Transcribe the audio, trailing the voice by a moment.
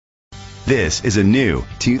This is a new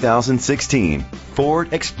 2016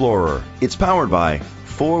 Ford Explorer. It's powered by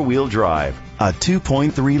four-wheel drive, a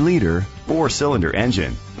 2.3-liter four-cylinder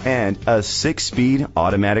engine, and a 6-speed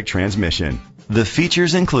automatic transmission. The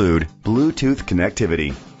features include Bluetooth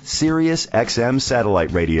connectivity, Sirius XM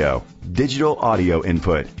satellite radio, digital audio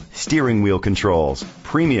input, steering wheel controls,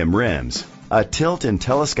 premium rims, a tilt and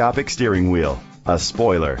telescopic steering wheel, a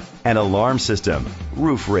spoiler, an alarm system,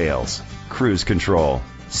 roof rails, cruise control.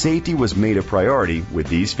 Safety was made a priority with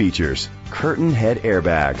these features: curtain head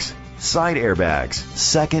airbags, side airbags,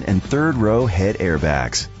 second and third row head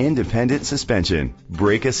airbags, independent suspension,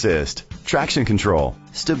 brake assist, traction control,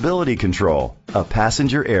 stability control, a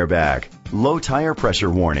passenger airbag, low tire pressure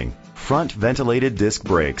warning, front ventilated disc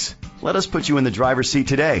brakes. Let us put you in the driver's seat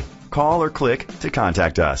today. Call or click to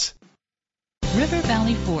contact us. River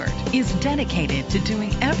Valley Ford is dedicated to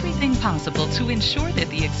doing everything possible to ensure that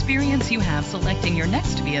the experience you have selecting your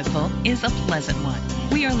next vehicle is a pleasant one.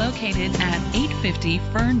 We are located at 850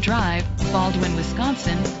 Fern Drive, Baldwin,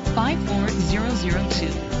 Wisconsin,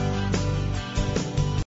 54002.